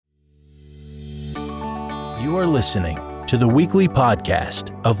You are listening to the weekly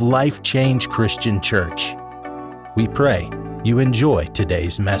podcast of Life Change Christian Church. We pray you enjoy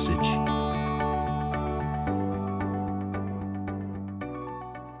today's message.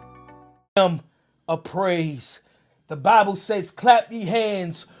 A praise. The Bible says, clap ye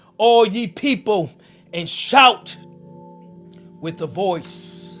hands, all ye people, and shout with a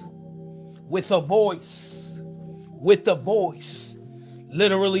voice. With a voice. With a voice.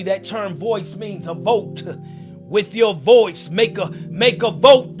 Literally, that term voice means a vote. With your voice, make a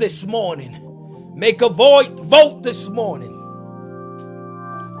vote this morning. Make a vote this morning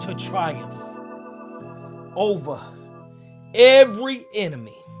to triumph over every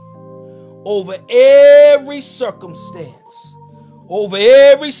enemy, over every circumstance, over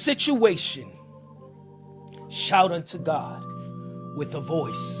every situation. Shout unto God with a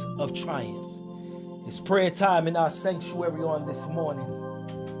voice of triumph. It's prayer time in our sanctuary on this morning.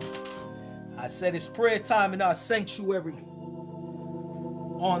 I said it's prayer time in our sanctuary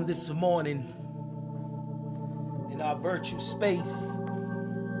on this morning in our virtual space.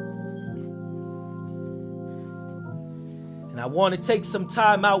 And I want to take some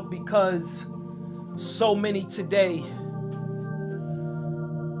time out because so many today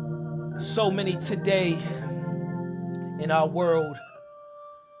in our world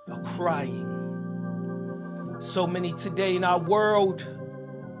are crying. So many today in our world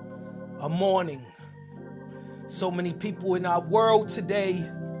are mourning. So many people in our world today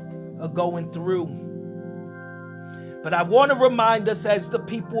are going through. But I want to remind us as the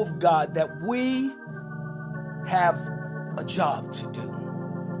people of God that we have a job to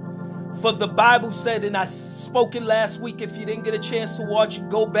do. For the Bible said, and I spoke it last week, if you didn't get a chance to watch it,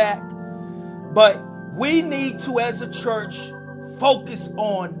 go back. But we need to, as a church, focus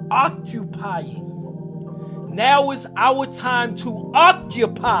on occupying. Now is our time to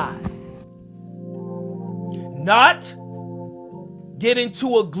occupy. Not get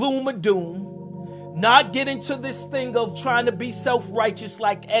into a gloom or doom. Not get into this thing of trying to be self-righteous,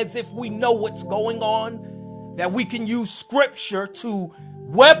 like as if we know what's going on, that we can use scripture to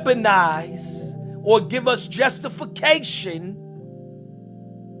weaponize or give us justification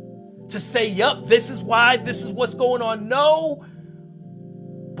to say, yup, this is why, this is what's going on. No,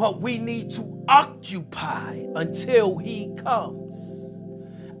 but we need to occupy until he comes.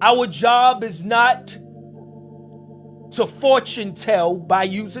 Our job is not to fortune tell by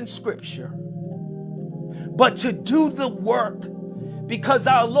using scripture, but to do the work, because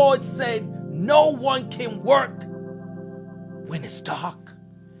our Lord said no one can work when it's dark.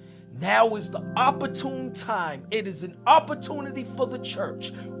 Now is the opportune time. It is an opportunity for the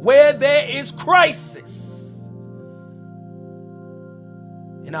church where there is crisis.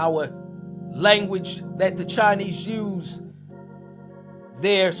 In our language that the Chinese use,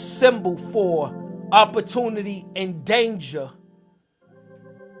 their symbol for opportunity and danger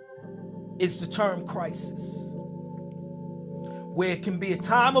is the term crisis, where it can be a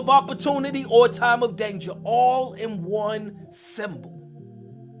time of opportunity or a time of danger, all in one symbol.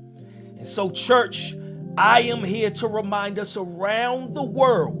 And so, church, I am here to remind us around the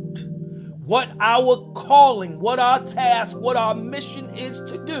world what our calling, what our task, what our mission is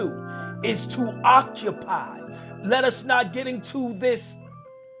to do, is to occupy. Let us not get into this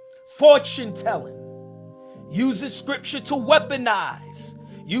fortune telling, using scripture to weaponize,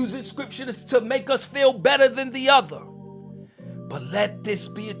 using scripture to make us feel better than the other. But let this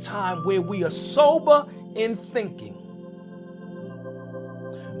be a time where we are sober in thinking,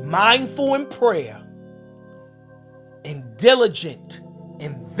 mindful in prayer, and diligent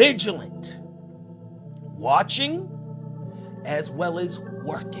and vigilant, watching as well as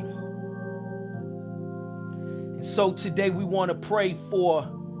working. And so today we want to pray for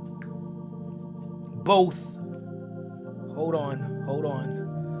both,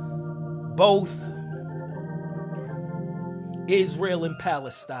 both Israel and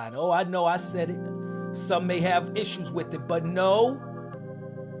Palestine. Oh, I know I said it. Some may have issues with it, but no,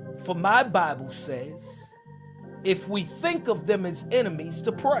 for my Bible says, if we think of them as enemies,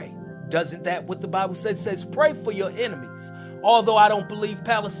 to pray. Doesn't that what the Bible says? It says pray for your enemies. Although I don't believe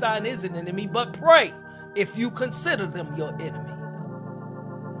Palestine is an enemy, but pray if you consider them your enemy.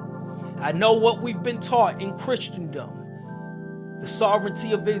 I know what we've been taught in Christendom, the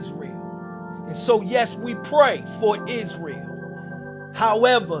sovereignty of Israel. And so, yes, we pray for Israel.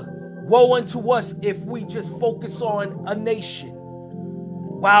 However, woe unto us if we just focus on a nation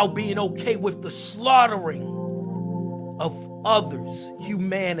while being okay with the slaughtering of others,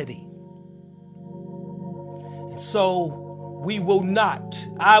 humanity. And so we will not,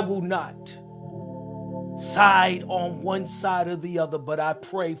 I will not side on one side or the other, but I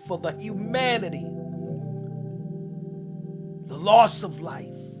pray for the humanity the loss of life,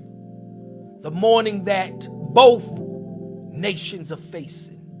 the mourning that both nations are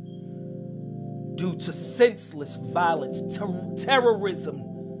facing due to senseless violence, terrorism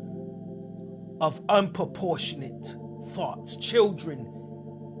of unproportionate thoughts. Children,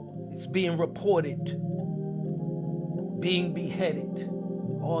 it's being reported, being beheaded.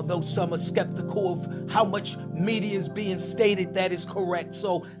 Although some are skeptical of how much media is being stated that is correct.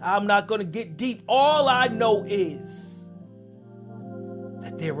 So I'm not going to get deep. All I know is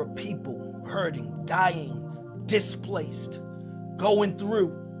that there are people hurting, dying, displaced, going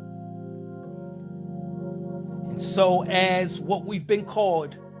through. And so as what we've been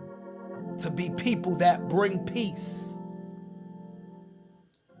called to be people that bring peace,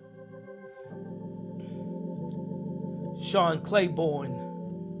 Sean Claiborne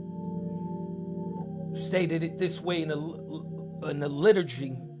stated it this way in the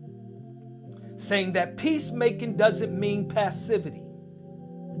liturgy, saying that peacemaking doesn't mean passivity.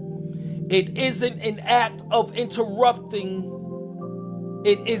 It isn't an act of interrupting.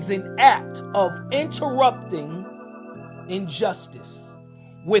 It is an act of interrupting injustice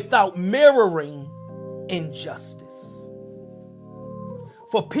without mirroring injustice.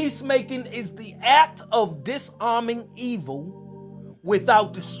 For peacemaking is the act of disarming evil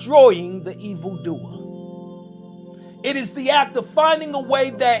without destroying the evildoer. It is the act of finding a way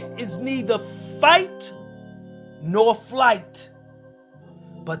that is neither fight nor flight,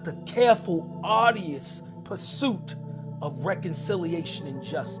 but the careful, arduous pursuit of reconciliation and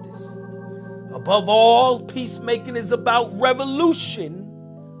justice. Above all, peacemaking is about revolution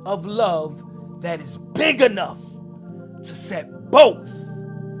of love that is big enough to set both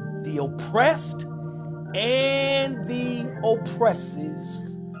the oppressed and the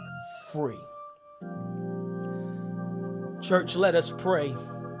oppressors free. Church, let us pray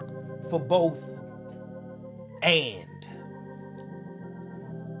for both and.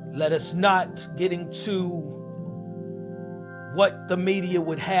 Let us not get into what the media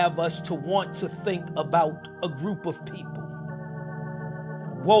would have us to want to think about a group of people.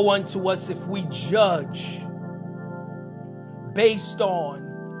 Woe unto us if we judge based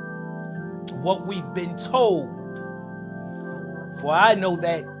on what we've been told. For I know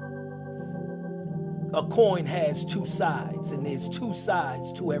that a coin has two sides, and there's two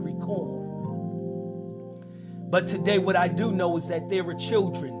sides to every coin. But today what I do know is that there are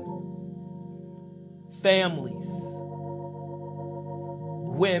children, families,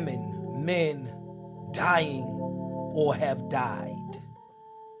 women, men dying or have died.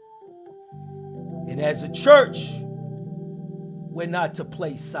 And as a church, we're not to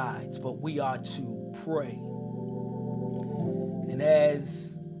play sides, but we are to pray. And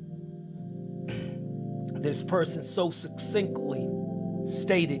as this person so succinctly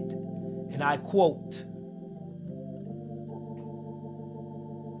stated, and I quote,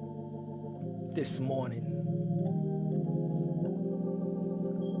 this morning,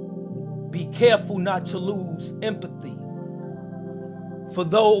 be careful not to lose empathy for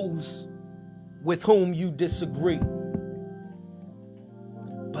those with whom you disagree.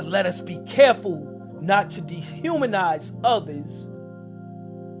 But let us be careful not to dehumanize others.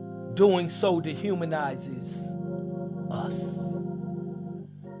 Doing so dehumanizes us.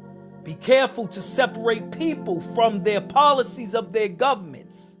 Be careful to separate people from their policies of their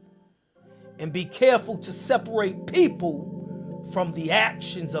governments. And be careful to separate people from the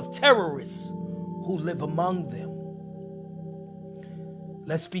actions of terrorists who live among them.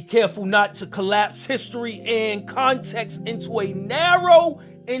 Let's be careful not to collapse history and context into a narrow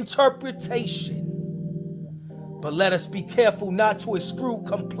interpretation. But let us be careful not to extrude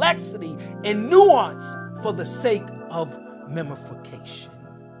complexity and nuance for the sake of memorification.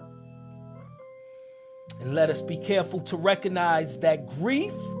 And let us be careful to recognize that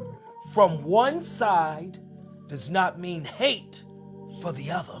grief from one side does not mean hate for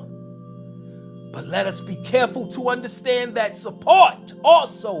the other. But let us be careful to understand that support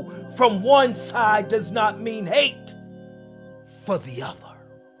also from one side does not mean hate for the other.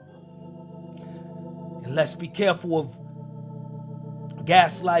 And let's be careful of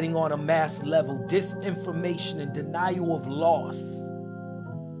gaslighting on a mass level, disinformation and denial of loss.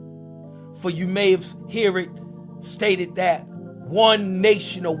 For you may have heard it stated that one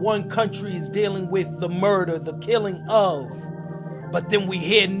nation or one country is dealing with the murder, the killing of, but then we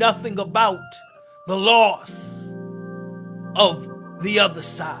hear nothing about the loss of the other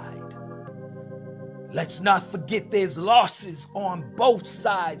side. Let's not forget there's losses on both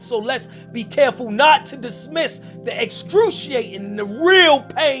sides. So let's be careful not to dismiss the excruciating and the real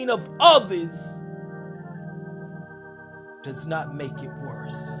pain of others does not make it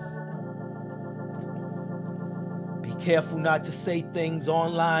worse. Be Careful not to say things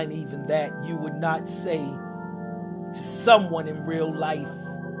online even that you would not say to someone in real life,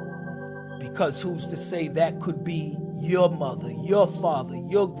 because who's to say that could be your mother, your father,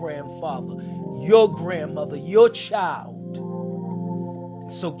 your grandfather, your grandmother, your child.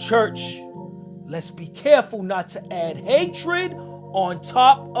 So church, let's be careful not to add hatred on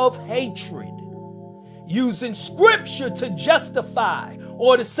top of hatred, using scripture to justify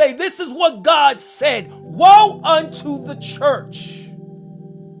or to say this is what God said. Woe unto the church,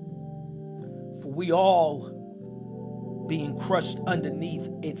 for we all being crushed underneath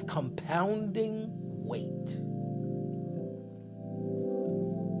its compounding weight.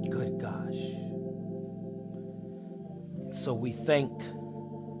 Good gosh. So we thank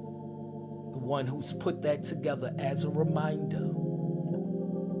the one who's put that together as a reminder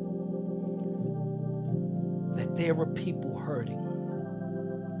that there are people hurting.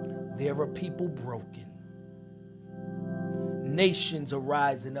 There are people broken. Nations are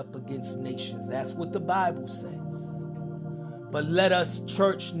rising up against nations. That's what the Bible says. But let us,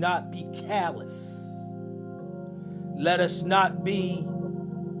 church, not be callous. Let us not be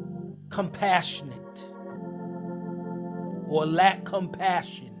compassionate or lack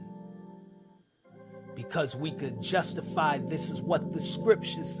compassion because we could justify this is what the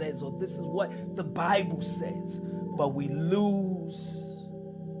scripture says or this is what the Bible says. But we lose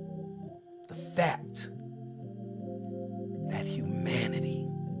the fact that humanity,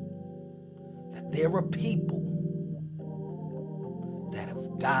 that there are people that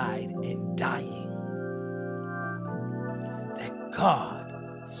have died and dying, that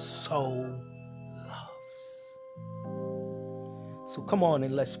God so loves. So come on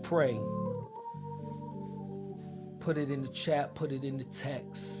and let's pray. Put it in the chat, put it in the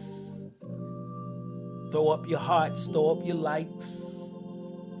text. Throw up your hearts, throw up your likes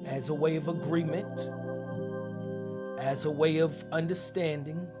as a way of agreement, as a way of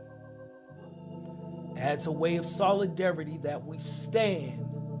understanding, as a way of solidarity that we stand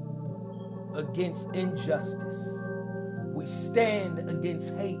against injustice. We stand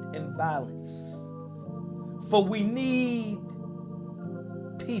against hate and violence. For we need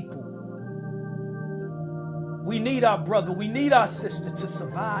people. We need our brother, we need our sister to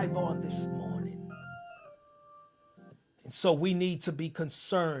survive on this morning. And so we need to be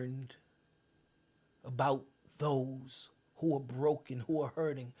concerned about those who are broken, who are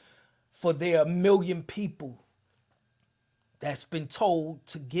hurting. For there are 1 million people that's been told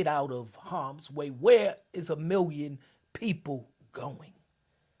to get out of harm's way. Where is 1 million people going?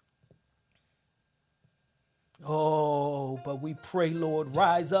 Oh, but we pray, Lord,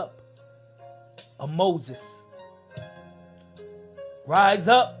 rise up a Moses. Rise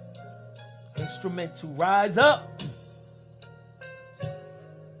up, instrumental, rise up.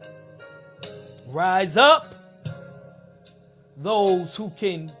 Rise up, those who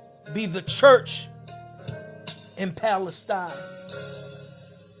can be the church in Palestine.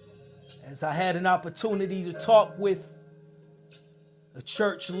 As I had an opportunity to talk with a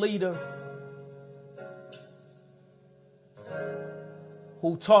church leader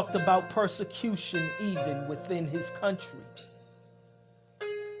who talked about persecution even within his country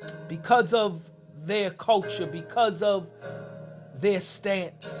because of their culture, because of their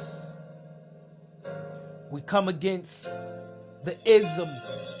stance. We come against the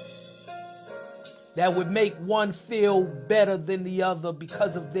isms that would make one feel better than the other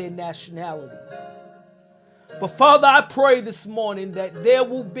because of their nationality. But Father, I pray this morning that there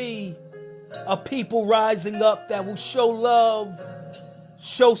will be a people rising up that will show love,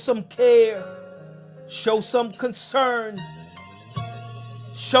 show some care, show some concern,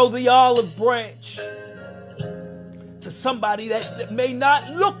 show the olive branch to somebody that may not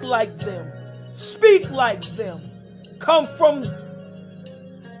look like them, speak like them, come from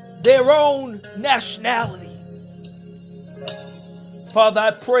their own nationality. Father,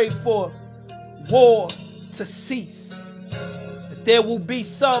 I pray for war to cease, that there will be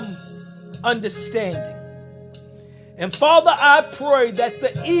some understanding. And Father, I pray that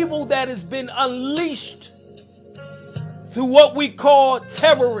the evil that has been unleashed through what we call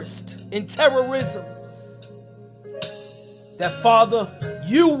terrorist and terrorisms, that Father,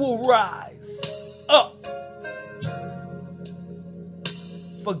 you will rise up.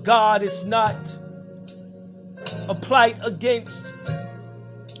 For God is not a plight against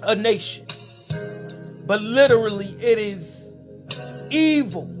a nation, but literally it is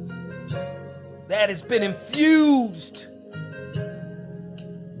evil that has been infused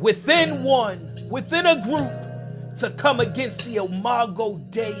within a group to come against the Imago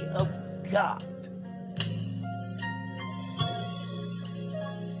Dei of God.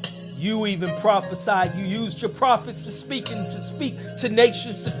 You even prophesied. You used your prophets to speak to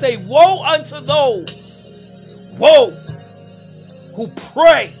nations to say, woe unto those, woe, who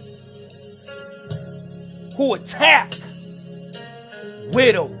pray, who attack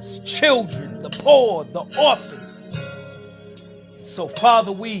widows, children, the poor, the orphans. So,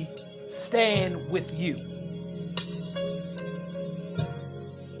 Father, we stand with you.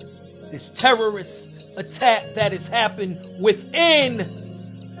 This terrorist attack that has happened within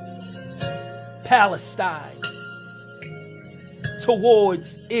Palestine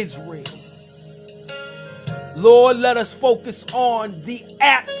towards Israel. Lord, let us focus on the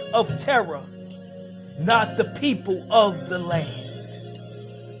act of terror, not the people of the land.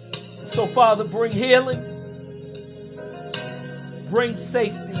 So, Father, bring healing, bring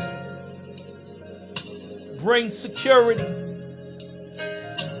safety, bring security,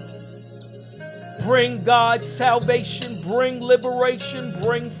 bring God's salvation, bring liberation,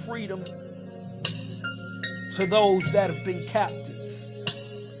 bring freedom to those that have been captive.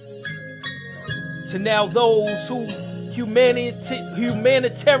 To now those who humanitarian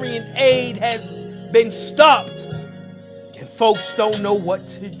aid has been stopped and folks don't know what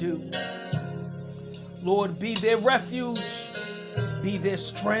to do. Lord, be their refuge, be their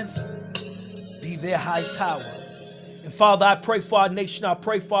strength, be their high tower. And Father, I pray for our nation, I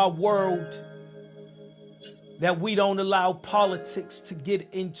pray for our world, that we don't allow politics to get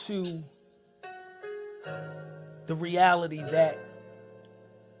into the reality that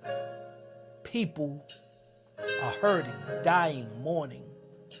people are hurting, dying, mourning.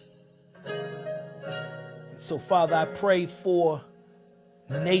 And so, Father, I pray for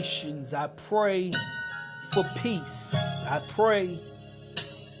nations. I pray for peace. I pray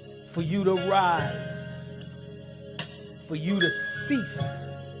for you to rise, for you to cease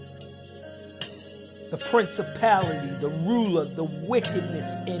the principality, the ruler, the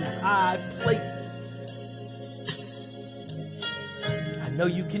wickedness in high places. I know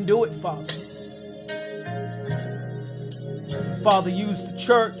you can do it, Father. And Father, use the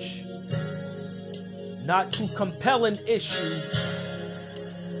church not to compel an issue,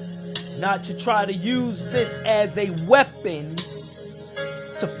 not to try to use this as a weapon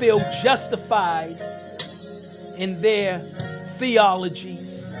to feel justified in their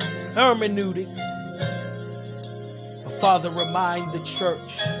theologies, hermeneutics. But Father, remind the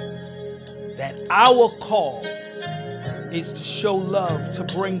church that our call is to show love, to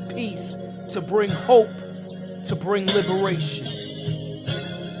bring peace, to bring hope, to bring liberation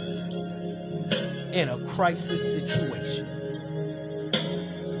in a crisis situation.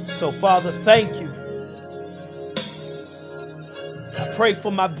 So, Father, thank you. I pray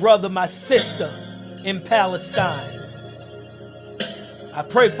for my brother, my sister in Palestine. I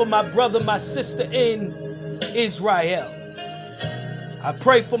pray for my brother, my sister in Israel. I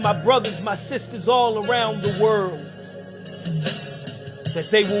pray for my brothers, my sisters all around the world, that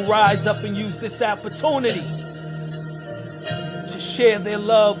they will rise up and use this opportunity to share their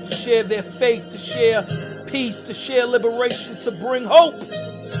love, to share their faith, to share peace, to share liberation, to bring hope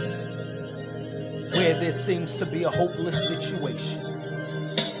where there seems to be a hopeless situation.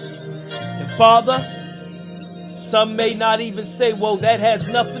 And Father, some may not even say, well, that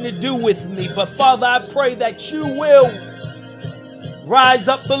has nothing to do with me. But Father, I pray that you will rise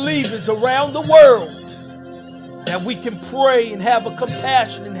up believers around the world, that we can pray and have a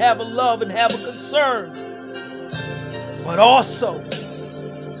compassion and have a love and have a concern, but also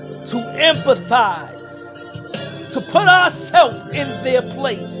to empathize, to put ourselves in their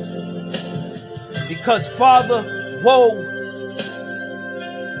place. Because Father, woe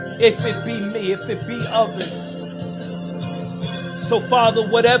if it be me, if it be others. So Father,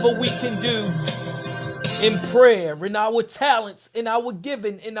 whatever we can do in prayer, in our talents, in our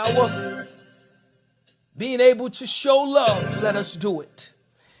giving, in our being able to show love, let us do it.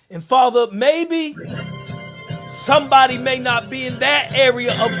 And Father, maybe somebody may not be in that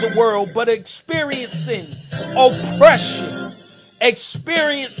area of the world, but experiencing oppression,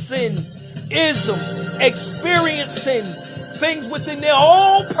 experiencing isms, experiencing things within their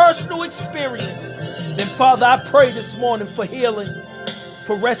own personal experience. Then Father, I pray this morning for healing,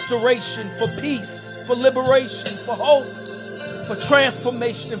 for restoration, for peace, for liberation, for hope, for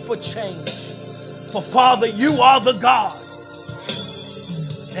transformation, and for change. For Father, you are the God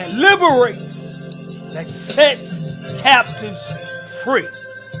that liberates, that sets captives free.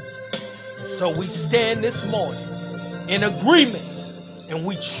 And so we stand this morning in agreement, and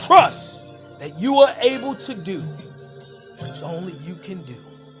we trust that you are able to do what only you can do.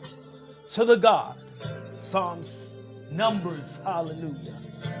 To the God, Psalms, Numbers, hallelujah.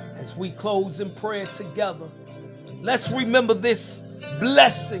 As we close in prayer together, let's remember this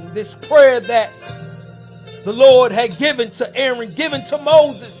blessing, this prayer that the Lord had given to Aaron, given to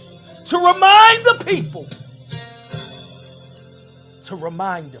Moses, to remind the people, to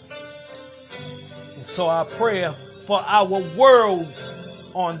remind them. And so our prayer for our world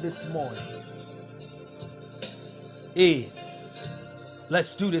on this morning is,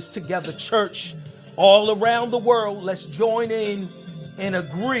 let's do this together, church, all around the world. Let's join in and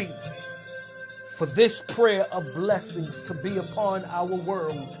agree for this prayer of blessings to be upon our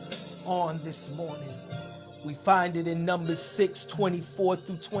world on this morning. We find it in Numbers 6:24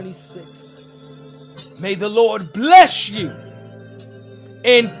 through 26. May the Lord bless you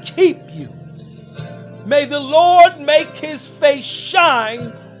and keep you. May the Lord make his face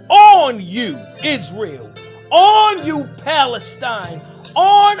shine on you, Israel, on you, Palestine,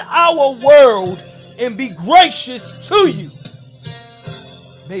 on our world, and be gracious to you.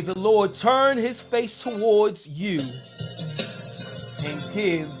 May the Lord turn his face towards you and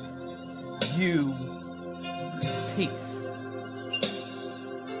give you peace.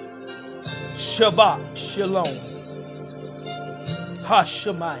 Shabbat Shalom.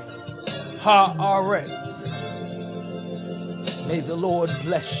 Hashemayim. Haaretz. May the Lord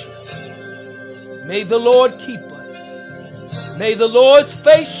bless you. May the Lord keep us. May the Lord's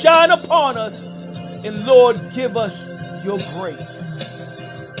face shine upon us. And Lord, give us your grace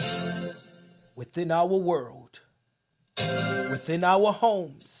within our world, within our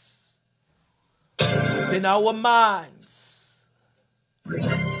homes, within our minds.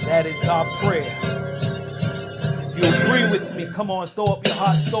 That is our prayer. If you agree with me, come on, throw up your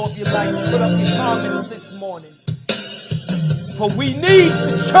hearts, throw up your lights, put up your comments this morning. For we need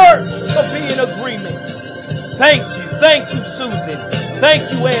the church to be in agreement. Thank you, Susan. Thank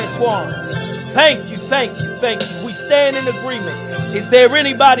you, Antoine. Thank you. We stand in agreement. Is there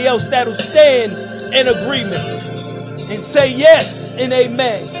anybody else that'll stand in agreement and say yes and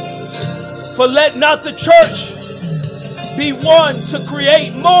amen? For let not the church be one to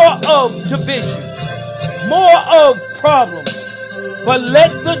create more of division, more of problems, but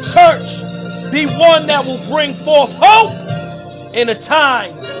let the church be one that will bring forth hope in a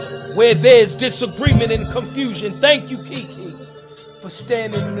time where there's disagreement and confusion. Thank you, Kiki, for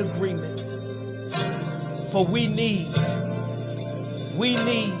standing in agreement. For we need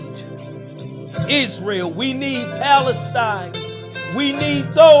Israel. We need Palestine. We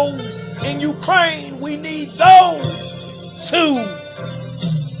need those in Ukraine. We need those to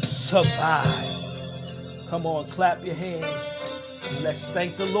survive. Come on, clap your hands. And let's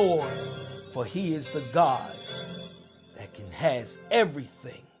thank the Lord, for he is the God that has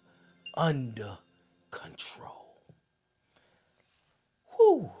everything under control.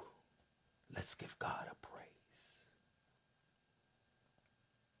 Whew. Let's give God a praise.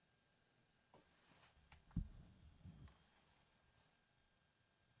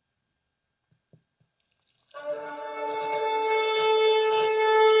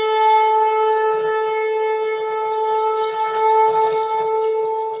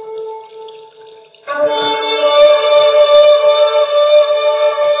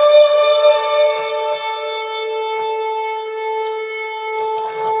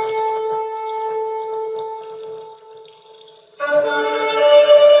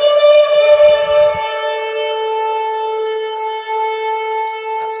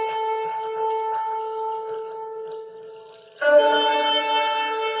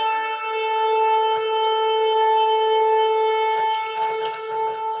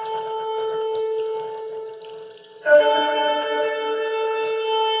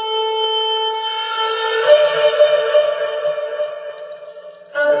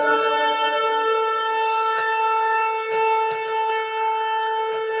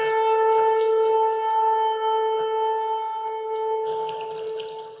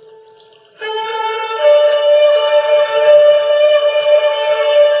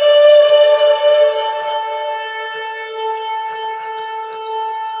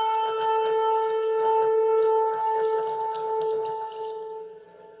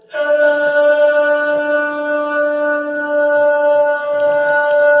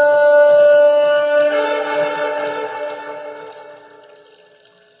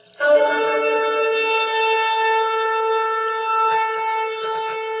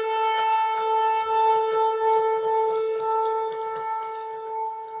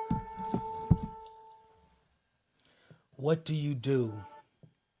 What do you do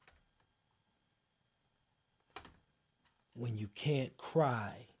when you can't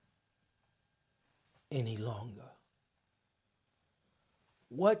cry any longer?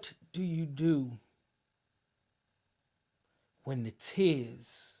 What do you do when the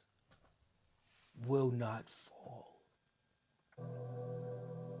tears will not fall?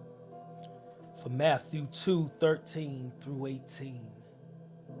 For Matthew 2:13 through 18.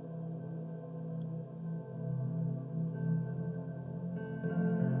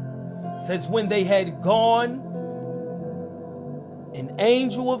 It says, when they had gone, an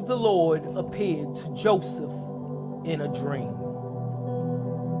angel of the Lord appeared to Joseph in a dream.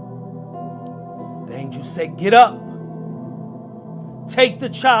 The angel said, get up, take the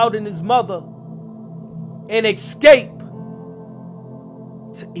child and his mother, and escape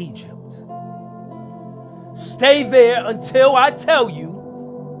to Egypt. Stay there until I tell you,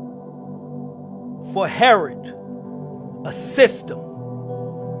 for Herod, a system,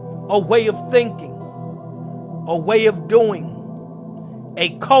 a way of thinking, a way of doing,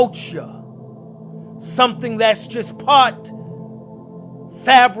 a culture, something that's just part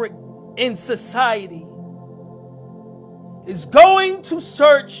fabric in society, is going to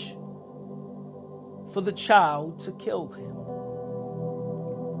search for the child to kill him.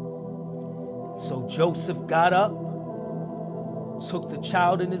 So Joseph got up, took the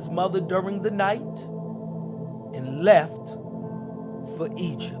child and his mother during the night, and left for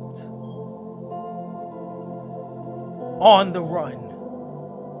Egypt. On the run,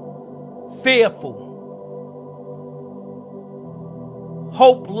 fearful,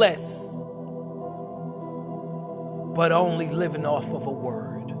 hopeless, but only living off of a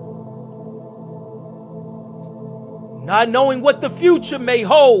word. Not knowing what the future may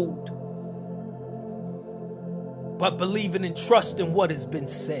hold, but believing and trusting what has been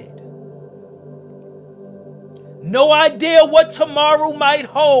said. No idea what tomorrow might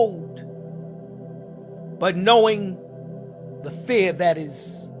hold, but knowing the fear that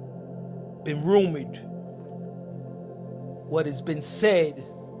has been rumored, what has been said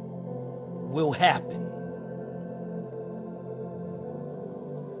will happen.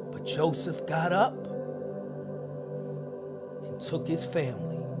 But Joseph got up and took his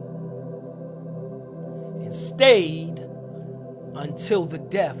family and stayed until the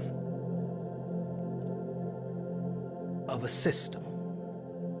death of a system.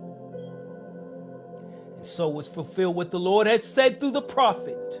 And so was fulfilled what the Lord had said through the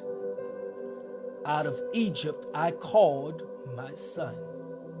prophet. Out of Egypt I called my son.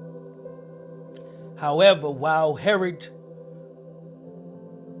 However, while Herod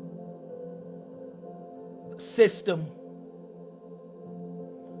system,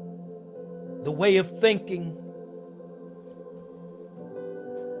 the way of thinking,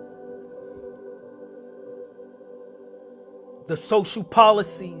 the social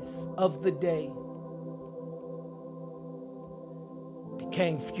policies of the day,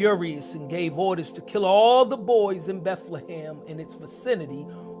 became furious and gave orders to kill all the boys in Bethlehem and its vicinity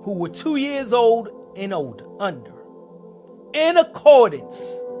who were 2 years old and under, in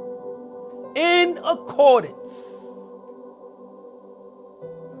accordance,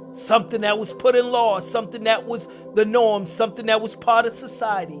 something that was put in law, something that was the norm, something that was part of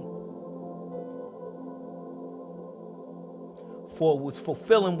society. For it was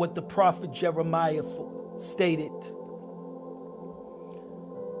fulfilling what the prophet Jeremiah stated,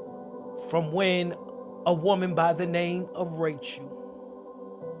 from when a woman by the name of Rachel,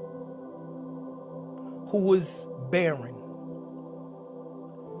 who was barren,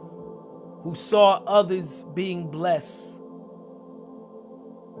 who saw others being blessed,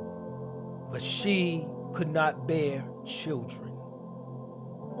 but she could not bear children,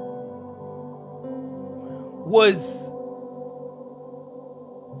 was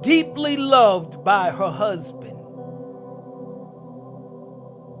deeply loved by her husband,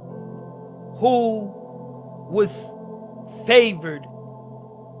 who was favored,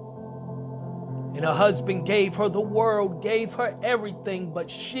 and her husband gave her the world, gave her everything, but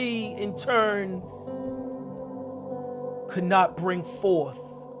she in turn could not bring forth,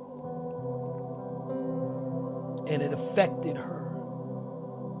 and it affected her.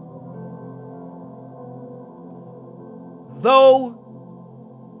 Though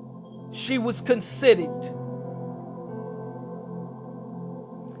she was considered,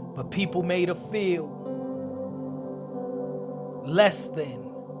 but people made her feel less than,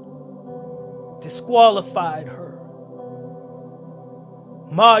 disqualified her,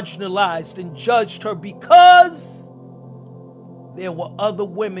 marginalized and judged her because there were other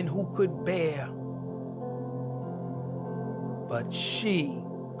women who could bear, but she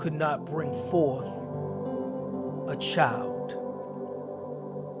could not bring forth a child.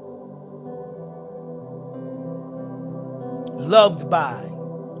 Loved by,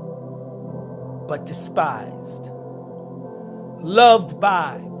 but despised. Loved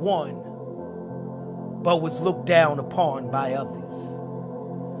by one, but was looked down upon by others.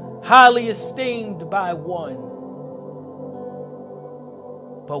 Highly esteemed by one,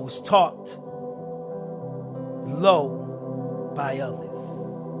 but was talked low by others.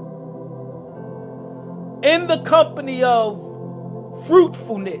 In the company of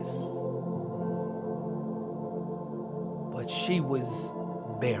fruitfulness, but she was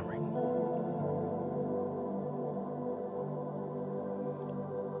barren.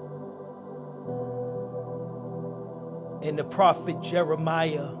 And the prophet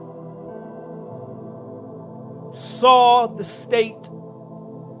Jeremiah saw the state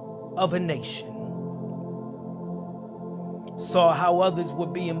of a nation, saw how others were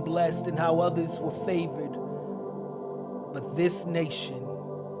being blessed and how others were favored, but this nation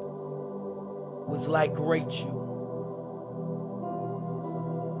was like Rachel.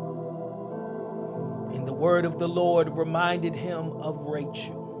 And the word of the Lord reminded him of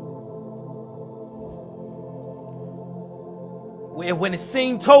Rachel, where when it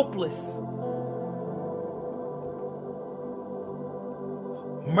seemed hopeless,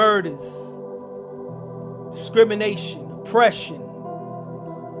 murders, discrimination, oppression,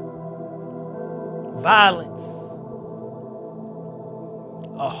 violence,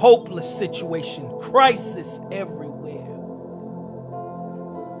 a hopeless situation, crisis everywhere.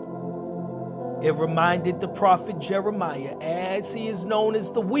 It reminded the prophet Jeremiah, as he is known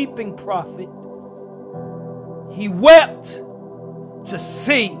as the weeping prophet, he wept to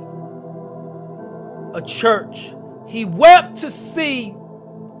see a church. He wept to see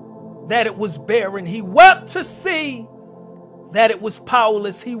that it was barren. He wept to see that it was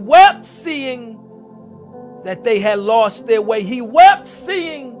powerless. He wept seeing that they had lost their way. He wept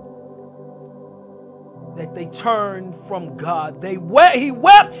seeing that they turned from God. He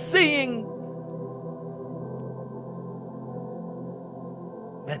wept seeing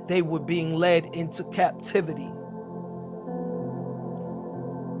that they were being led into captivity.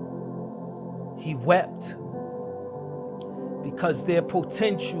 He wept because their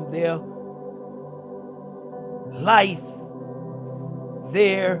potential, their life,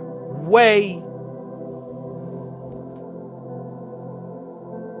 their way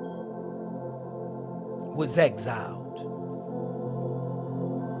was exiled.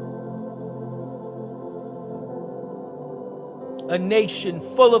 A nation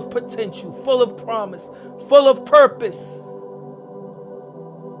full of potential, full of promise, full of purpose,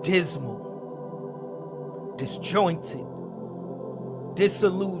 dismal, disjointed,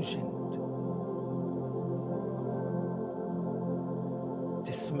 disillusioned,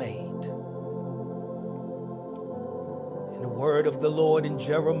 dismayed. And the word of the Lord in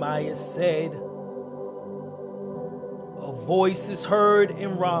Jeremiah said, a voice is heard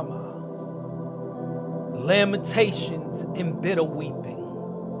in Ramah, lamentations and bitter weeping.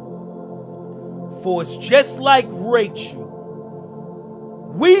 For it's just like Rachel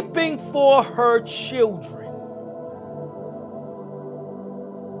weeping for her children,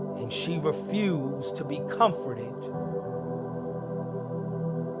 and she refused to be comforted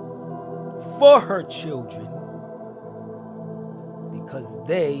for her children because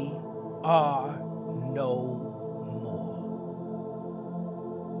they are no more.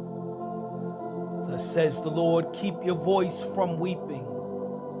 Thus says the Lord, keep your voice from weeping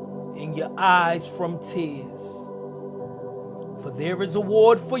and your eyes from tears. For there is a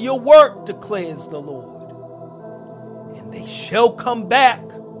reward for your work, declares the Lord. And they shall come back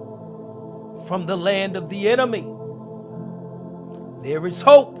from the land of the enemy. There is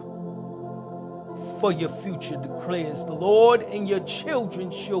hope for your future, declares the Lord, and your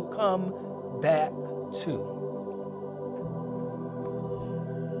children shall come back too.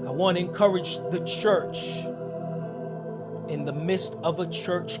 I want to encourage the church in the midst of a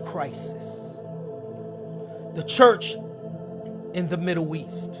church crisis. The church in the Middle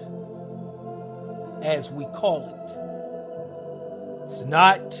East, as we call it. It's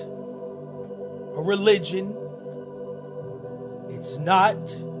not a religion. It's not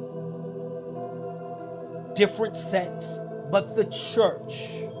different sects, but the church.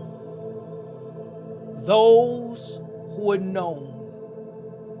 Those who are known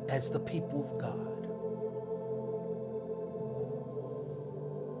as the people of God.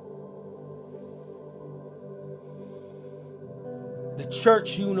 The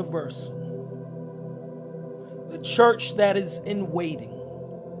church universal. The church that is in waiting.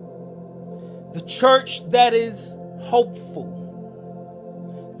 The church that is hopeful.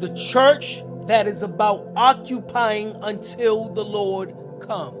 The church that is about occupying until the Lord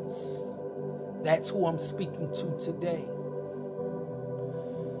comes. That's who I'm speaking to today.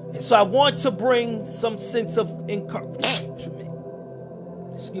 And so I want to bring some sense of encouragement.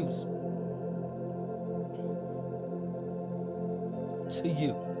 Excuse me. To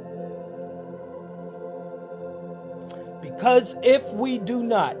you. Because if we do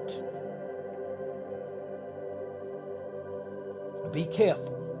not be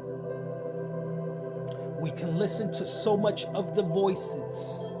careful, we can listen to so much of the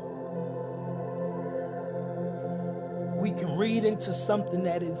voices. We can read into something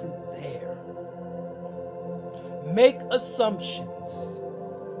that isn't there. Make assumptions.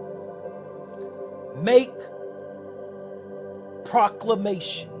 Make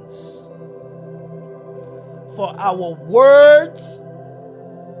proclamations. For our words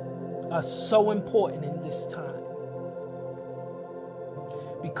are so important in this time.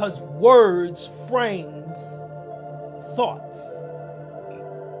 Because words frames thoughts.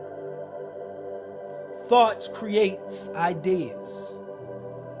 Thoughts creates ideas.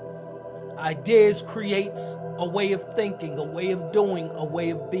 Ideas creates a way of thinking, a way of doing, a way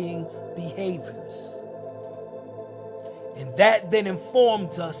of being, behaviors. And that then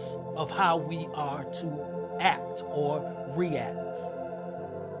informs us of how we are to act or react.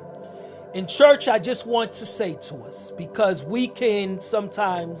 In church, I just want to say to us, because we can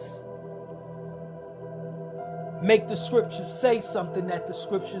sometimes make the scriptures say something that the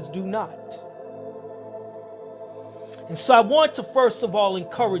scriptures do not. And so I want to first of all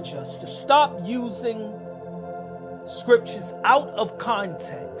encourage us to stop using scriptures out of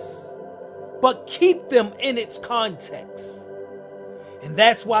context, but keep them in its context. And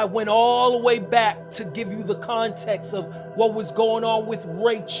that's why I went all the way back to give you the context of what was going on with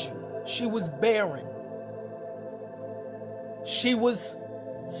Rachel. She was barren. She was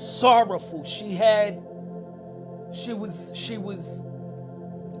sorrowful. She was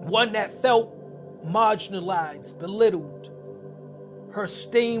one that felt marginalized, belittled. Her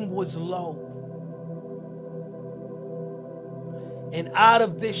esteem was low. And out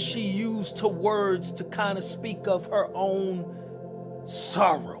of this, she used her words to kind of speak of her own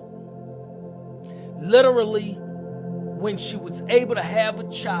sorrow. Literally, when she was able to have a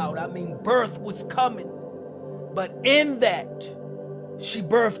child, birth was coming. But in that, she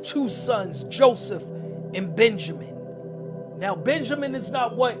birthed two sons, Joseph and Benjamin. Now, Benjamin is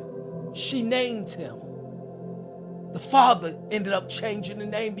not what she named him. The father ended up changing the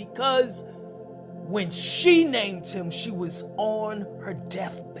name because when she named him, she was on her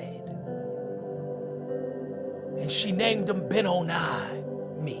deathbed. And she named him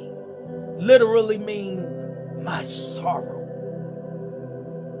Ben-Oni, literally mean my sorrow.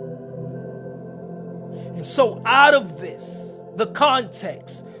 And so out of this, the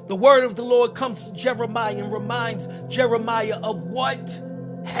context, the word of the Lord comes to Jeremiah and reminds Jeremiah of what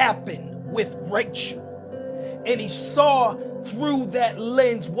happened with Rachel. And he saw through that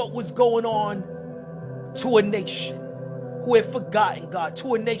lens what was going on to a nation who had forgotten God,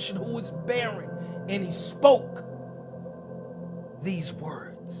 to a nation who was barren. And he spoke these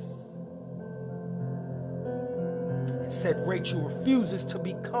words and said, Rachel refuses to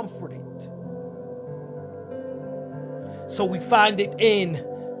be comforted. So we find it in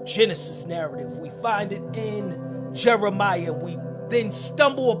Genesis narrative. We find it in Jeremiah. We then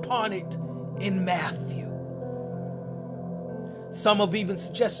stumble upon it in Matthew. Some have even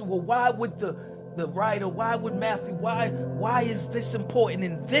suggested, well, why would the writer, why would Matthew, why is this important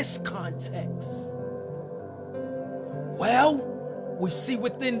in this context? Well, we see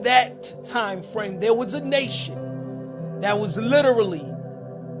within that time frame, there was a nation that was literally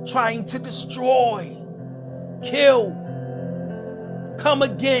trying to destroy, kill, come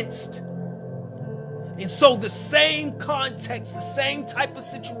against. And so the same context, the same type of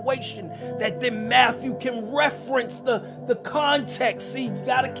situation that then Matthew can reference the context. See, you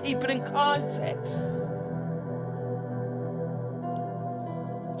got to keep it in context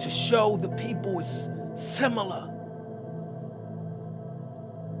to show the people is similar.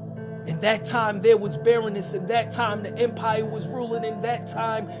 In that time, there was barrenness. In that time, the empire was ruling. In that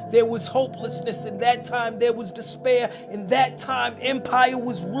time, there was hopelessness. In that time, there was despair. In that time, empire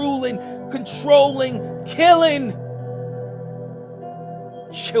was ruling, controlling, killing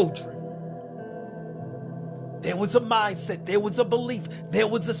children. There was a mindset. There was a belief. There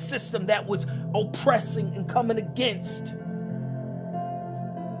was a system that was oppressing and coming against.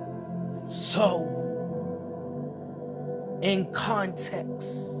 So, in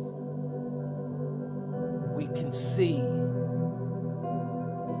context, we can see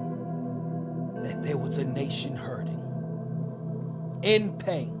that there was a nation hurting, in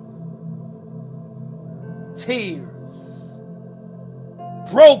pain, tears,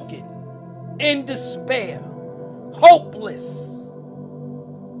 broken, in despair, hopeless.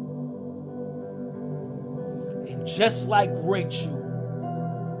 And just like Rachel,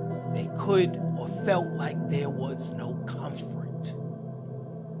 they could or felt like there was no comfort.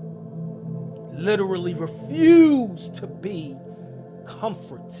 literally refuse to be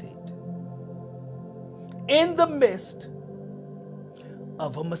comforted in the midst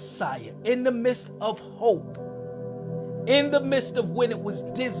of a Messiah, in the midst of hope, in the midst of when it was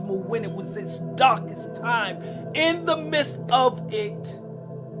dismal, when it was its darkest time, in the midst of it,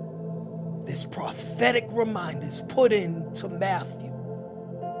 this prophetic reminder is put into Matthew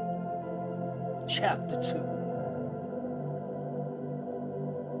chapter 2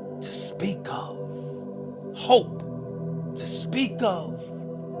 to speak of hope, to speak of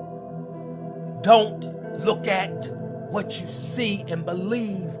don't look at what you see and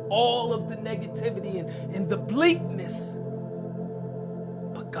believe all of the negativity and the bleakness,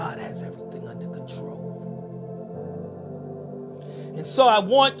 but God has everything under control. And so I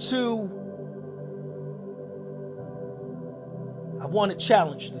want to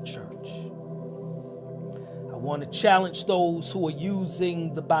challenge the church. I want to challenge those who are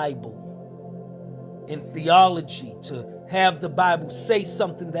using the Bible in theology to have the Bible say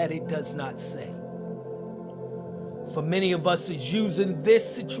something that it does not say. For many of us is using this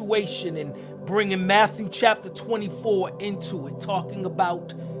situation and bringing Matthew chapter 24 into it, talking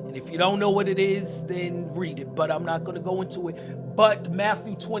about, and if you don't know what it is, then read it, but I'm not going to go into it. But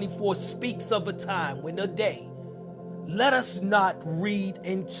Matthew 24 speaks of a time, when a day. Let us not read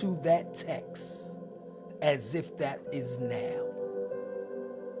into that text as if that is now.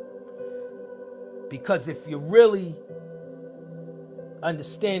 Because if you're really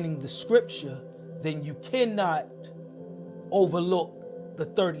understanding the scripture, then you cannot overlook the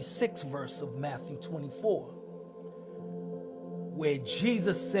 36th verse of Matthew 24, where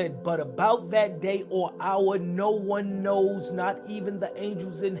Jesus said, "But about that day or hour no one knows, not even the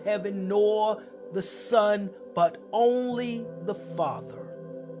angels in heaven, nor the Son, but only the Father.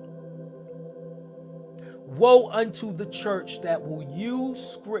 Woe unto the church that will use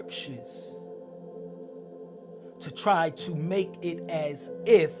scriptures to try to make it as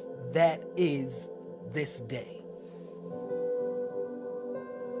if that is this day."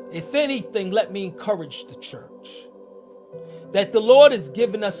 If anything, let me encourage the church that the Lord has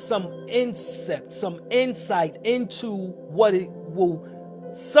given us some insight into what it will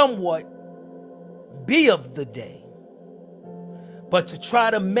somewhat be of the day. But to try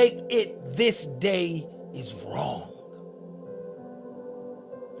to make it this day is wrong.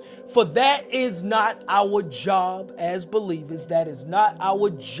 For that is not our job as believers. That is not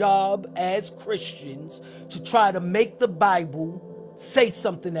our job as Christians to try to make the Bible say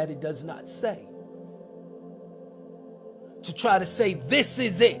something that it does not say. To try to say this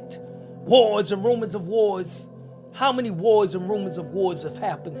is it. Wars and rumors of wars. How many wars and rumors of wars have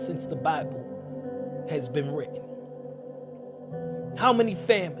happened since the Bible has been written? How many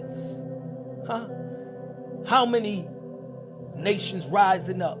famines? How many nations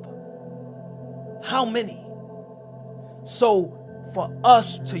rising up? How many? So for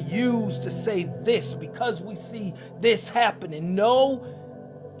us to use to say this because we see this happening. No,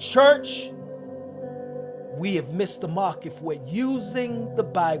 church, we have missed the mark if we're using the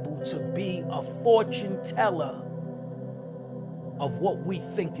Bible to be a fortune teller of what we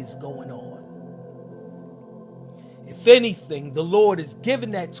think is going on. If anything, the Lord has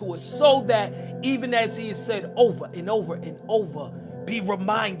given that to us so that even as he has said over and over and over, be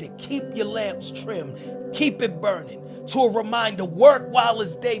reminded, keep your lamps trimmed, keep it burning. To a reminder, work while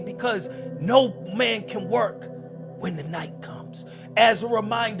it's day, because no man can work when the night comes. As a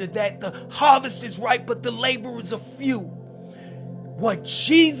reminder that the harvest is ripe, but the laborers are few. What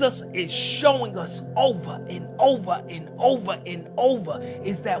Jesus is showing us over and over and over and over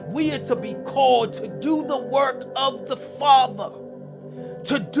is that we are to be called to do the work of the Father,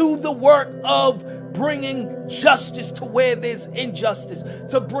 to do the work of bringing justice to where there's injustice,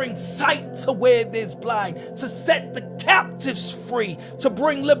 to bring sight to where there's blind, to set the captives free, to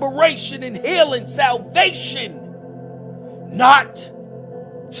bring liberation and healing, salvation, not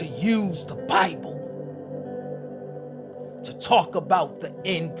to use the Bible to talk about the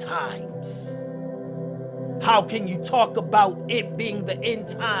end times. How can you talk about it being the end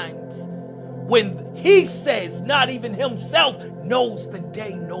times when he says not even himself knows the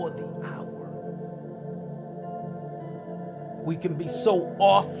day nor the hour? We can be so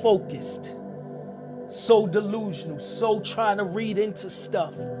off-focused, so delusional, so trying to read into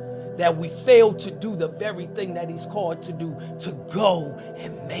stuff that we fail to do the very thing that he's called to do, to go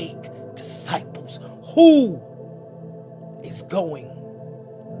and make disciples. Who is going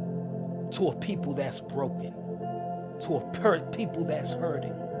to a people that's broken, to a people that's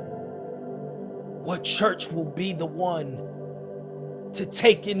hurting? What church will be the one to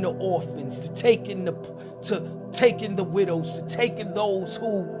take in the orphans, to take in the widows, to take in those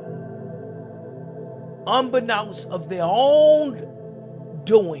who unbeknownst of their own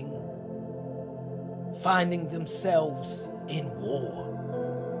doing, finding themselves in war.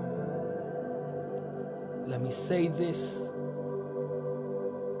 Let me say this.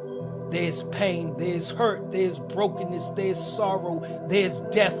 There's pain, there's hurt, there's brokenness, there's sorrow, there's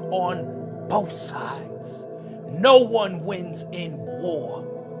death on both sides. No one wins in war.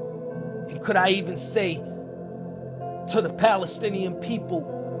 And could I even say to the Palestinian people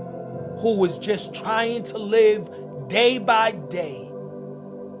who was just trying to live day by day,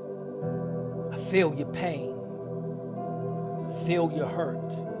 I feel your pain. I feel your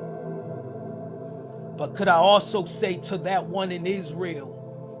hurt. But could I also say to that one in Israel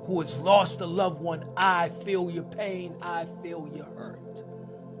who has lost a loved one, I feel your pain, I feel your hurt.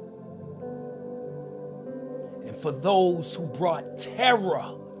 And for those who brought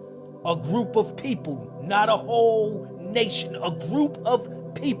terror, a group of people, not a whole nation, a group of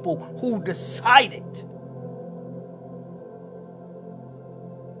people who decided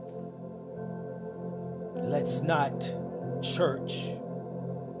let's not, church,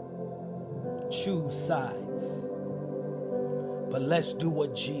 choose sides, but let's do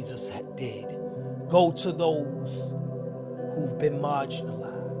what Jesus did. Go to those who've been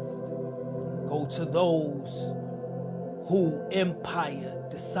marginalized. Go to those who empire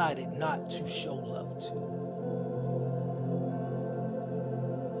decided not to show love to.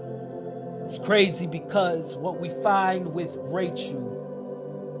 It's crazy because what we find with Rachel,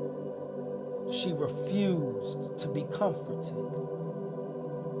 she refused to be comforted.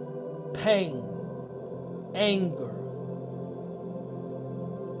 Pain, anger,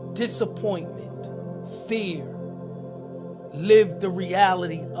 disappointment, fear, lived the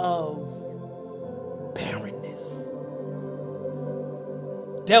reality of barrenness.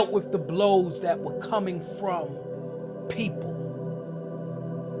 Dealt with the blows that were coming from people.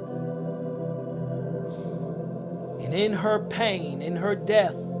 And in her pain, in her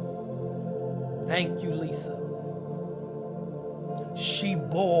death, thank you, Lisa, she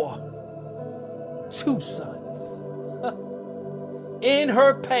bore 2 sons. In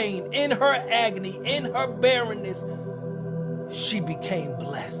her pain, in her agony, in her barrenness, she became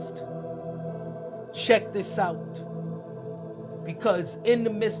blessed. Check this out. Because in the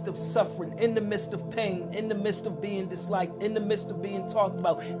midst of suffering, in the midst of pain, in the midst of being disliked, in the midst of being talked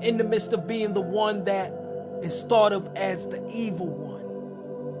about, in the midst of being the one that is thought of as the evil one,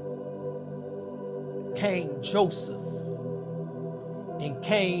 came Joseph, and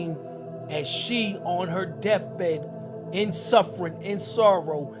came as she on her deathbed, in suffering, in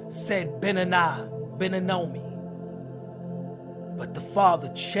sorrow, said Ben-Anomi. But the father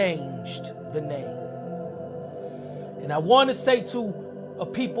changed the name. And I want to say to a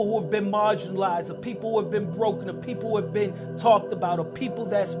people who have been marginalized, a people who have been broken, a people who have been talked about, a people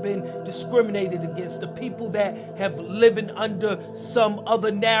that's been discriminated against, a people that have living under some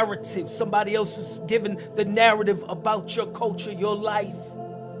other narrative. Somebody else is giving the narrative about your culture, your life.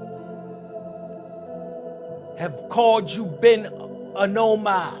 Have called you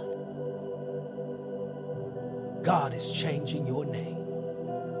Ben-Anomi. God is changing your name.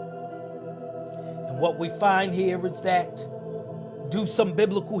 And what we find here is that, do some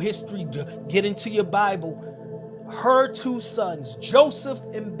biblical history, get into your Bible. Her 2 sons, Joseph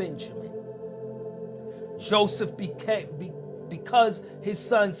and Benjamin. Joseph because his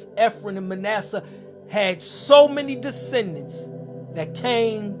sons Ephraim and Manasseh had so many descendants that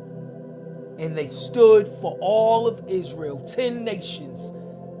came and they stood for all of Israel. 10 nations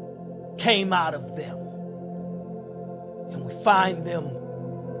came out of them. And we find them,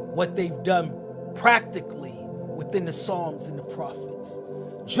 what they've done practically within the Psalms and the prophets.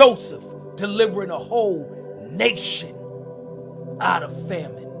 Joseph delivering a whole nation out of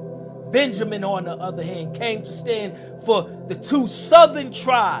famine. Benjamin, on the other hand, came to stand for the 2 southern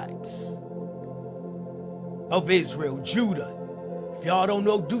tribes of Israel, Judah. If y'all don't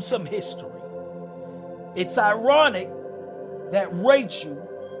know, do some history. It's ironic that Rachel,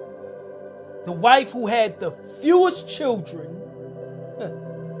 the wife who had the fewest children,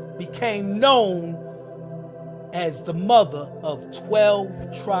 became known as the mother of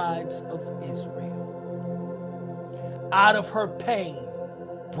 12 tribes of Israel. Out of her pain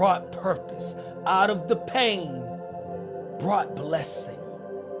brought purpose. Out of the pain brought blessing.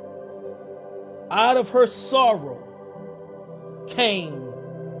 Out of her sorrow came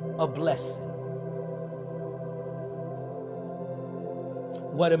a blessing.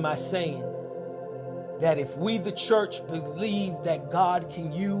 What am I saying? That if we, the church, believe that God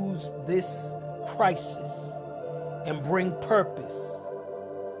can use this crisis and bring purpose,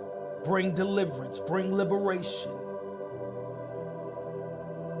 bring deliverance, bring liberation,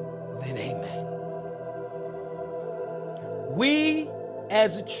 then amen. We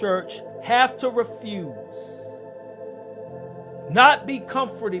as a church have to refuse, not be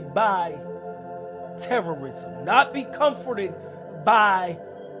comforted by terrorism, not be comforted by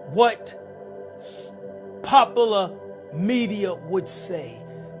what popular media would say,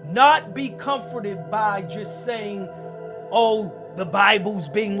 not be comforted by just saying, oh, the Bible's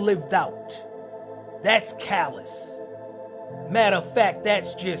being lived out. That's callous. Matter of fact,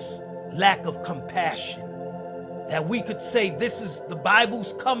 that's just lack of compassion. That we could say this is the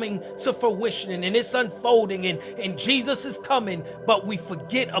Bible's coming to fruition and it's unfolding and Jesus is coming, but we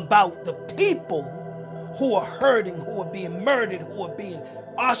forget about the people who are hurting, who are being murdered, who are being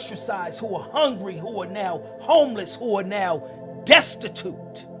ostracized, who are hungry, who are now homeless, who are now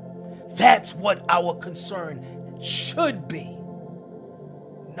destitute. That's what our concern should be.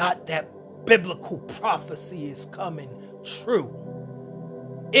 Not that biblical prophecy is coming true,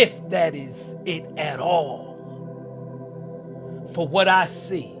 if that is it at all. For what I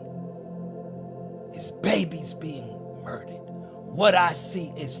see is babies being murdered. What I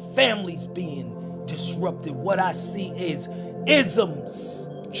see is families being disrupted. What I see is isms,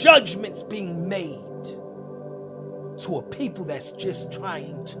 judgments being made to a people that's just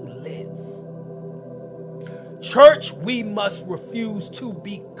trying to live. Church, we must refuse to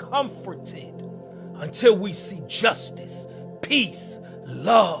be comforted until we see justice, peace,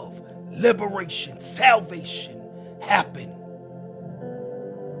 love, liberation, salvation happen.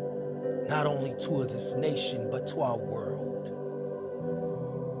 Not only to this nation, but to our world.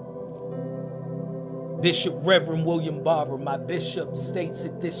 Bishop Reverend William Barber, my bishop, states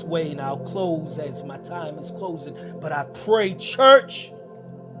it this way, and I'll close as my time is closing. But I pray, church,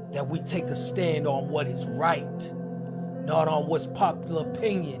 that we take a stand on what is right, not on what's popular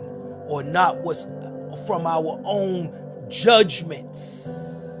opinion or not what's from our own judgments.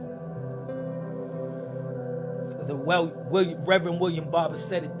 The Reverend William Barber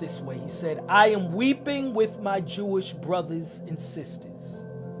said it this way. He said, I am weeping with my Jewish brothers and sisters,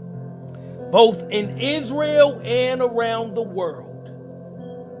 both in Israel and around the world.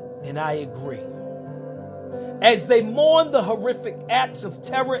 And I agree. As they mourn the horrific acts of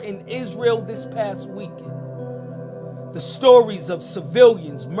terror in Israel this past weekend, the stories of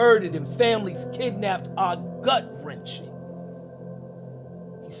civilians murdered and families kidnapped are gut-wrenching.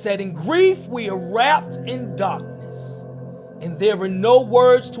 He said, in grief, we are wrapped in darkness, and there are no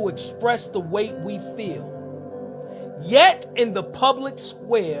words to express the weight we feel. Yet in the public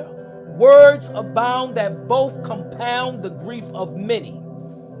square, words abound that both compound the grief of many.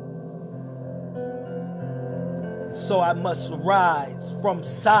 And so I must arise from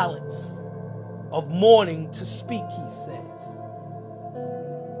silence of mourning to speak, he says.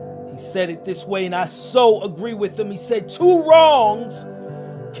 He said it this way, and I so agree with him. He said, two wrongs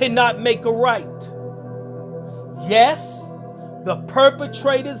cannot make a right. Yes, the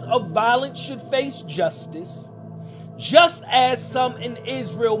perpetrators of violence should face justice, just as some in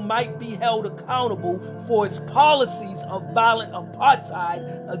Israel might be held accountable for its policies of violent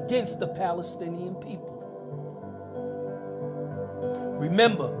apartheid against the Palestinian people.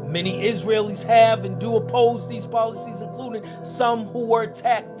 Remember, many Israelis have and do oppose these policies, including some who were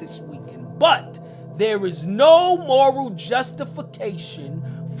attacked this weekend. But there is no moral justification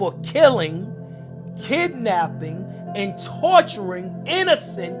for killing, kidnapping, and torturing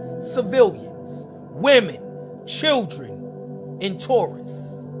innocent civilians, women, children, and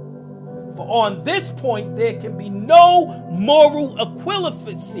tourists. For on this point, there can be no moral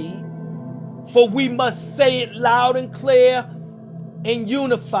equivalency, for we must say it loud and clear and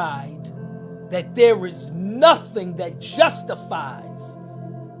unified that there is nothing that justifies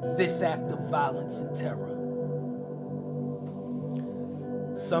this act of violence and terror.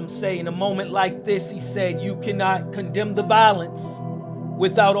 Some say in a moment like this, he said, you cannot condemn the violence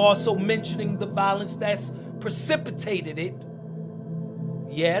without also mentioning the violence that's precipitated it.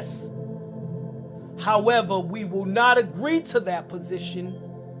 Yes. However, we will not agree to that position.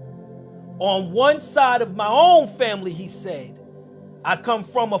 On one side of my own family, he said, I come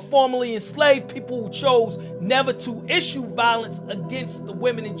from a formerly enslaved people who chose never to issue violence against the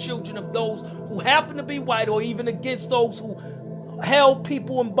women and children of those who happen to be white, or even against those who held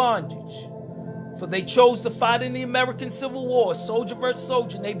people in bondage. For they chose to fight in the American Civil War, soldier versus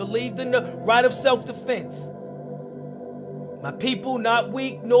soldier, and they believed in the right of self-defense. My people not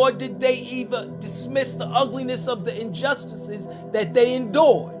weak, nor did they even dismiss the ugliness of the injustices that they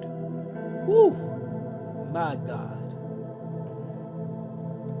endured. Whew, my God.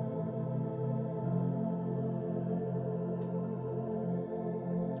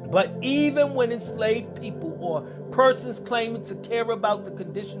 But even when enslaved people or persons claiming to care about the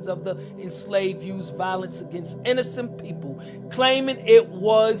conditions of the enslaved use violence against innocent people, claiming it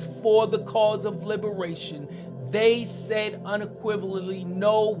was for the cause of liberation, they said unequivocally,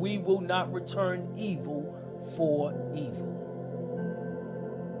 no, we will not return evil for evil.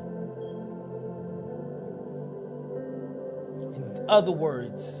 In other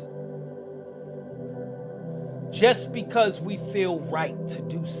words, just because we feel right to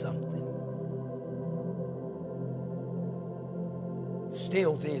do something,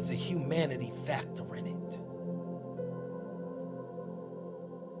 still there's a humanity factor in it.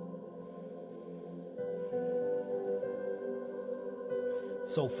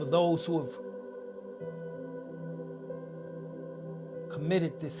 So for those who have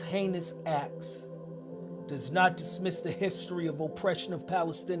committed this heinous acts, does not dismiss the history of oppression of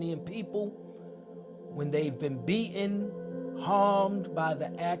Palestinian people when they've been beaten, harmed by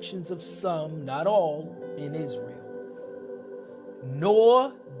the actions of some, not all, in Israel.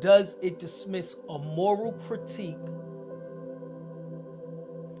 Nor does it dismiss a moral critique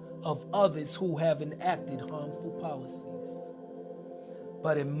of others who have enacted harmful policies.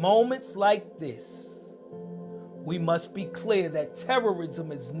 But in moments like this, we must be clear that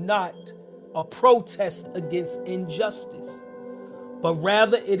terrorism is not a protest against injustice, but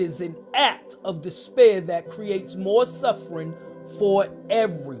rather it is an act of despair that creates more suffering for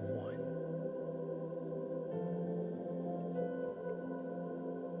everyone.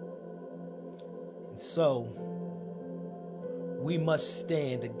 And so, we must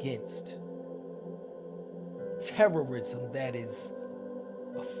stand against terrorism that is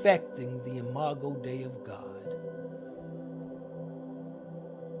affecting the Imago Dei of God.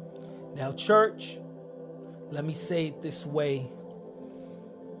 Now, church, let me say it this way,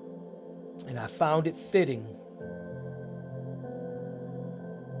 and I found it fitting.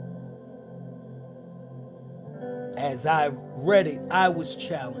 As I read it, I was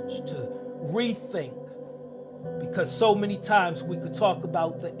challenged to rethink, because so many times we could talk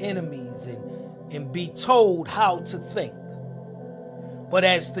about the enemies and be told how to think. But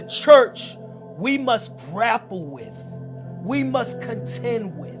as the church, we must grapple with, we must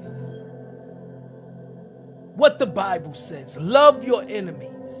contend with what the Bible says. Love your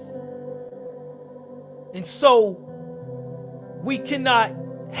enemies. And so we cannot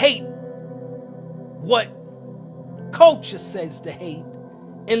hate what culture says to hate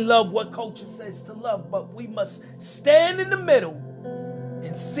and love what culture says to love, but we must stand in the middle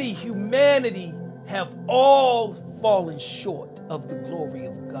and see humanity have all fallen short of the glory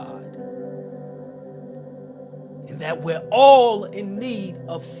of God, and that we're all in need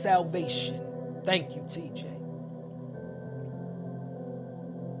of salvation. Thank you, TJ.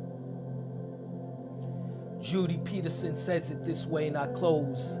 Judy Peterson says it this way, and I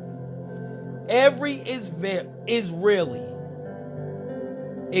close. Every Israeli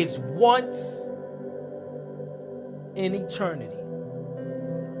is once in eternity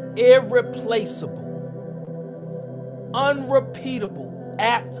irreplaceable, unrepeatable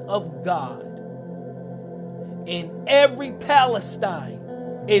act of God. And every Palestine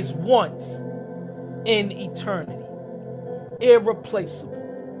is once in eternity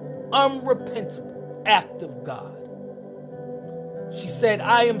irreplaceable, unrepentable act of God. She said,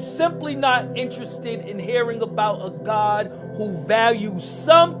 I am simply not interested in hearing about a God who values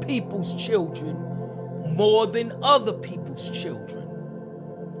some people's children more than other people's children.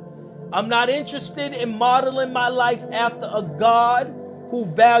 I'm not interested in modeling my life after a God who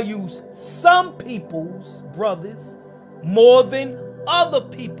values some people's brothers more than other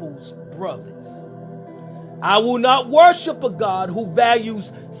people's brothers. I will not worship a God who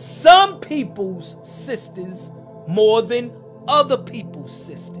values some people's sisters more than other people's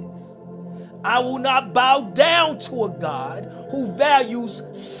sisters. I will not bow down to a God who values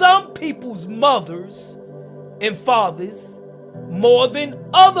some people's mothers and fathers more than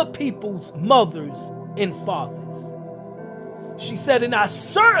other people's mothers and fathers. She said, and I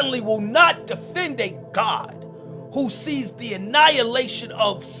certainly will not defend a God who sees the annihilation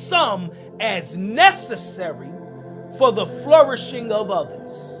of some as necessary for the flourishing of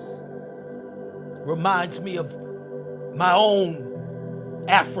others. Reminds me of my own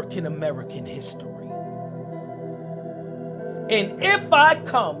African American history. And if I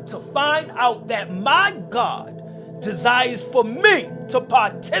come to find out that my God desires for me to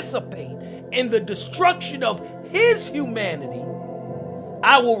participate in the destruction of his humanity,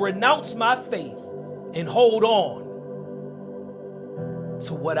 I will renounce my faith and hold on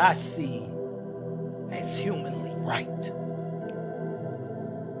to what I see as humanly right.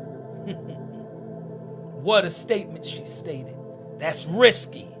 What a statement she stated. That's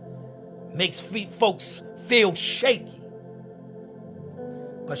risky. Makes folks feel shaky.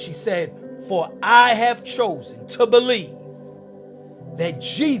 But she said, for I have chosen to believe that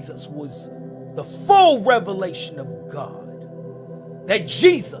Jesus was the full revelation of God. That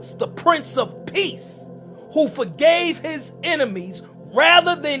Jesus, the Prince of Peace, who forgave his enemies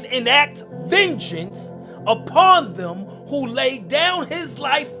rather than enact vengeance upon them, who laid down his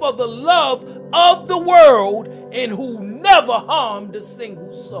life for the love of the world and who never harmed a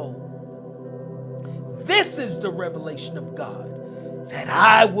single soul. This is the revelation of God that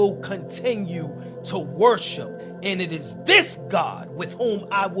I will continue to worship, and it is this God with whom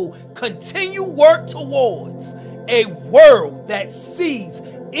I will continue work towards a world that sees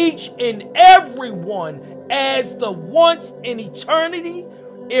each and every one as the once in eternity,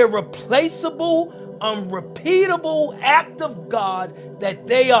 irreplaceable, unrepeatable act of God that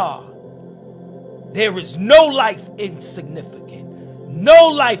they are. There is no life insignificant, no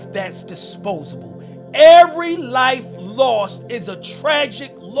life that's disposable. Every life lost is a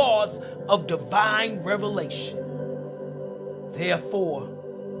tragic loss of divine revelation. Therefore,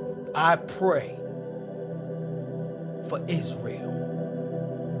 I pray for Israel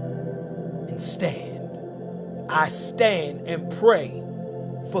and stand. I stand and pray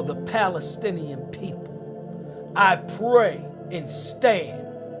for the Palestinian people. I pray and stand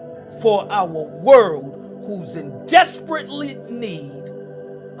for our world who's in desperate need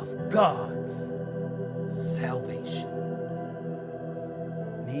of God's salvation.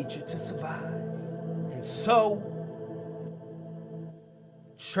 Need you to survive. And so,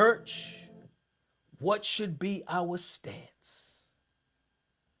 church, what should be our stance?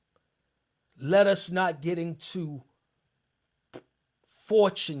 Let us not get into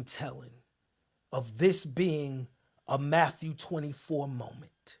fortune telling of this being a Matthew 24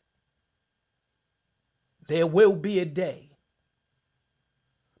 moment. There will be a day,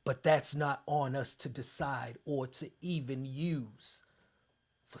 but that's not on us to decide or to even use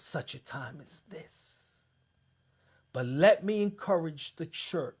for such a time as this. But let me encourage the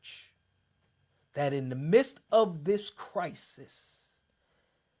church that in the midst of this crisis,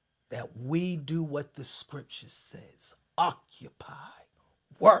 that we do what the scripture says: occupy,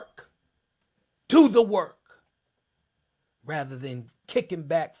 work, do the work, rather than kicking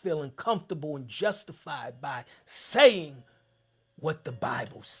back, feeling comfortable and justified by saying what the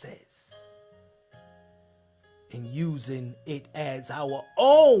Bible says and using it as our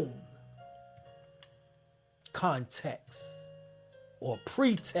own context or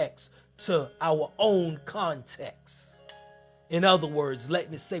pretext to our own context. In other words,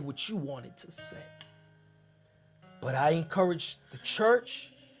 letting it say what you want it to say. But I encourage the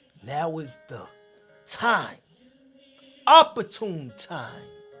church, now is the time, opportune time,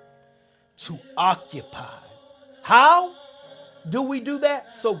 to occupy. How do we do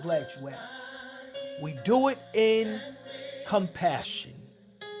that? So glad you asked. We do it in compassion.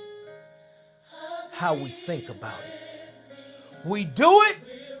 How we think about it. We do it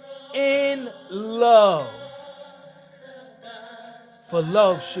in love. For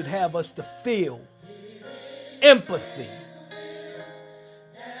love should have us to feel empathy,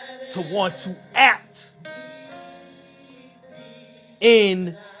 to want to act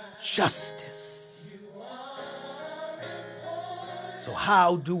in justice. So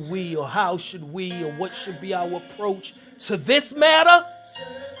how do we, or how should we, or what should be our approach to this matter?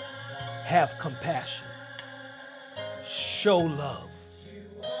 Have compassion, show love,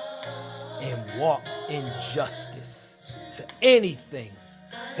 and walk in justice to anything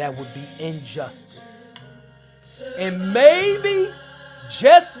that would be injustice. And maybe,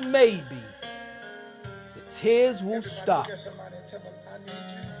 just maybe, the tears will stop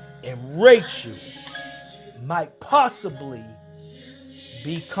and Rachel might possibly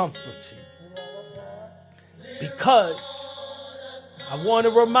be comforted. Because I want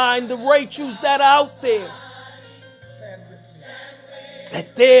to remind the Rachels that are out there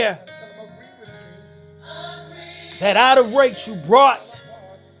that out of Rachel brought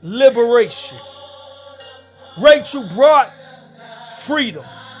liberation. Rachel brought freedom.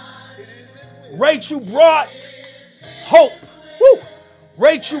 Rachel brought hope. Woo.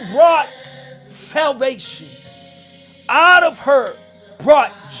 Rachel brought salvation. Out of her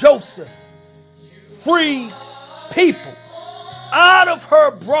brought Joseph, freed people. Out of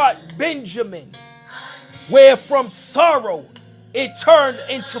her brought Benjamin, where from sorrow it turned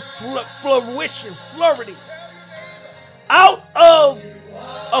into flourishing, flourishing. Out of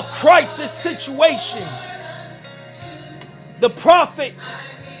a crisis situation, the prophet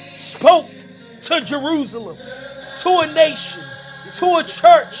spoke to Jerusalem, to a nation, to a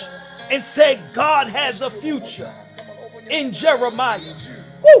church, and said, God has a future in Jeremiah.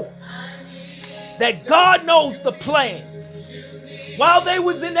 Woo! that God knows the plans. While they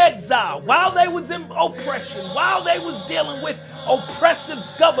was in exile, while they was in oppression, while they was dealing with oppressive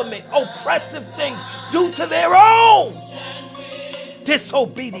government, oppressive things due to their own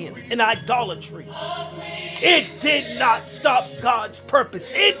disobedience and idolatry, it did not stop God's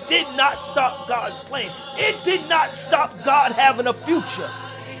purpose. It did not stop God's plan. It did not stop God having a future.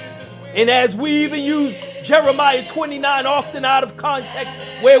 And as we even use Jeremiah 29 often out of context,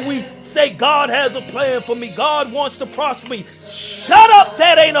 where we say God has a plan for me, God wants to prosper me. Shut up,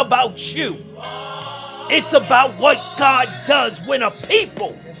 that ain't about you. It's about what God does when a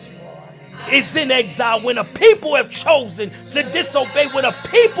people is in exile, when a people have chosen to disobey, when a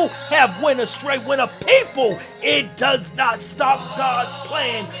people have went astray, when a people, it does not stop God's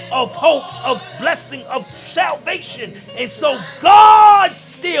plan of hope, of blessing, of salvation. And so God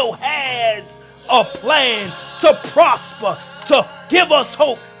still has a plan to prosper, to give us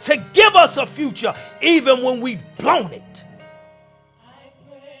hope, to give us a future, even when we've blown it.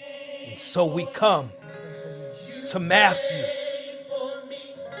 And so we come to Matthew,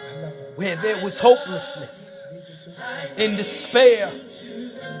 where there was hopelessness and despair,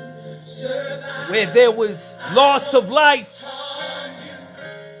 where there was loss of life,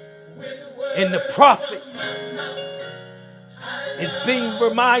 and the prophet is being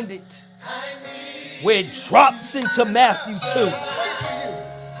reminded, where it drops into Matthew 2,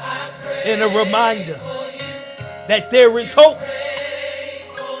 in a reminder that there is hope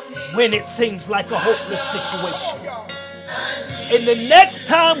when it seems like a hopeless situation. And the next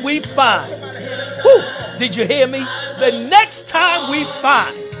time we find, did you hear me? The next time we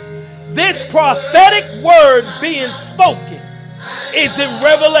find this prophetic word being spoken is in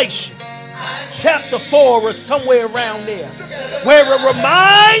Revelation chapter 4 or somewhere around there, where it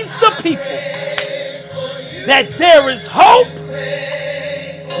reminds the people that there is hope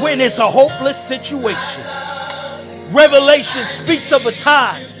when it's a hopeless situation. Revelation speaks of a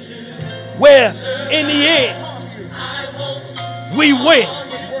time where in the end we win.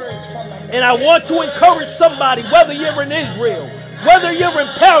 And I want to encourage somebody, whether you're in Israel, whether you're in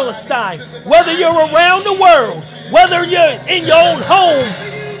Palestine, whether you're around the world, whether you're in your own home,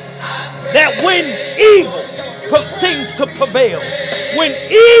 that when evil seems to prevail, when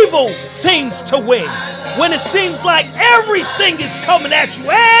evil seems to win, when it seems like everything is coming at you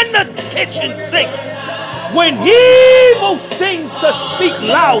and the kitchen sink, when evil seems to speak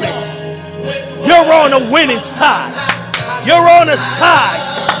loudest, you're on a winning side. You're on a side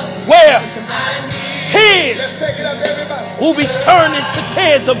where tears will be turned into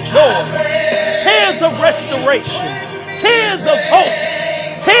tears of joy, tears of restoration, tears of hope,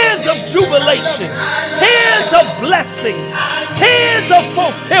 tears of jubilation, tears of blessings, tears of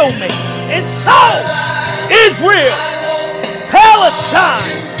fulfillment. And so, Israel,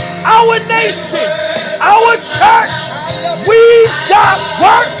 Palestine, our nation, our church, we've got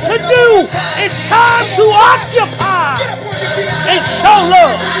work to do. It's time to occupy and show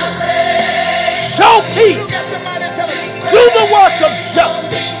love, show peace, do the work of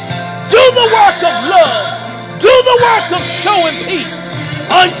justice, do the work of love, do the work of showing peace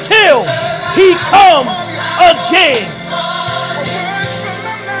until he comes again.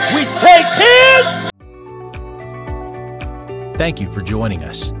 We say tears. Thank you for joining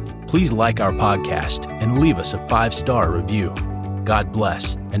us. Please like our podcast and leave us a 5-star review. God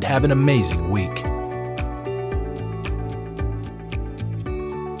bless and have an amazing week.